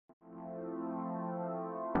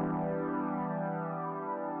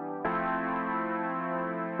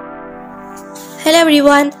Hello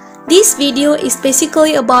everyone, this video is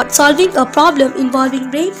basically about solving a problem involving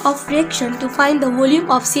rate of reaction to find the volume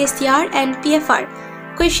of CSTR and PFR.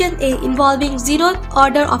 Question A involving zeroth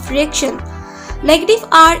order of reaction. Negative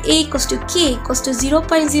RA equals to K equals to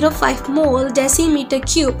 0.05 mole decimeter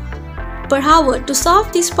cube per hour. To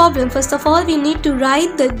solve this problem, first of all we need to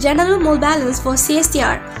write the general mole balance for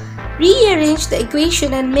CSTR. Rearrange the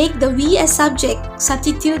equation and make the V as subject.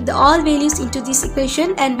 Substitute the all values into this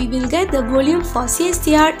equation and we will get the volume for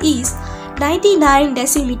CSTR is 99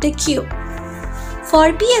 decimeter cube.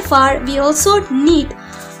 For PFR, we also need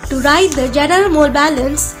to write the general mole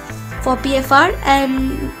balance for PFR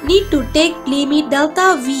and need to take limit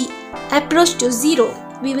delta V approach to 0.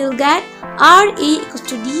 We will get RA equals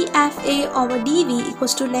to dFA over dV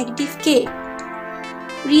equals to negative K.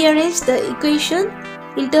 Rearrange the equation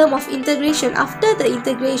in terms of integration. After the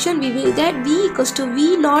integration, we will get V equals to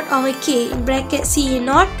V naught over K in bracket CA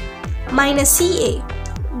naught minus CA.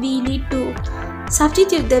 We need to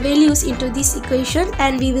substitute the values into this equation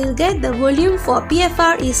and we will get the volume for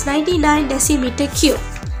PFR is 99 decimeter cube.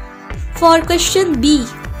 For question B,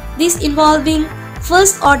 this involving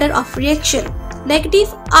first order of reaction.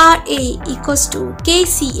 Negative RA equals to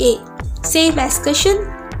KCA. Same as question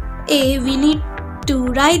A, we need to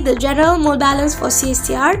write the general mole balance for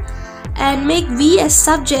CSTR and make V as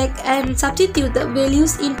subject and substitute the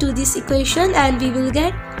values into this equation and we will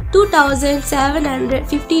get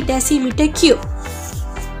 2750 decimeter cube.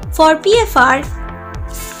 For PFR,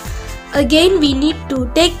 again we need to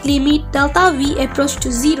take limit delta V approach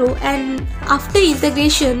to 0 and after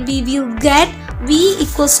integration we will get V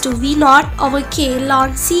equals to V naught over K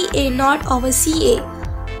ln CA naught over CA.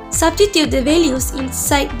 Substitute the values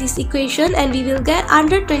inside this equation and we will get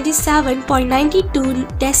 127.92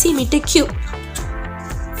 decimeter cube.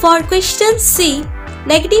 For question C,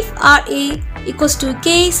 negative RA equals to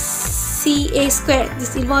KCA squared.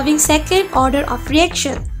 This involving second order of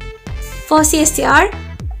reaction. For CSTR,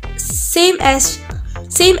 same as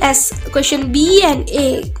question B and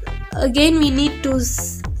A. Again, we need to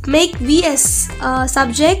make V as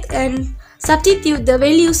subject and substitute the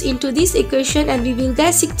values into this equation and we will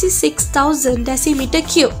get 66,000 decimeter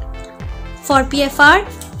cube. For PFR,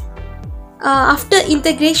 after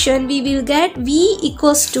integration we will get V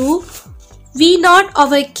equals to V naught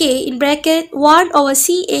over K in bracket 1 over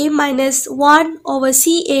CA minus 1 over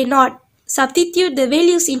CA naught. Substitute the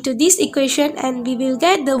values into this equation and we will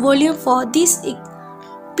get the volume for this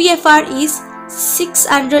PFR is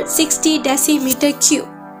 660 decimeter cube.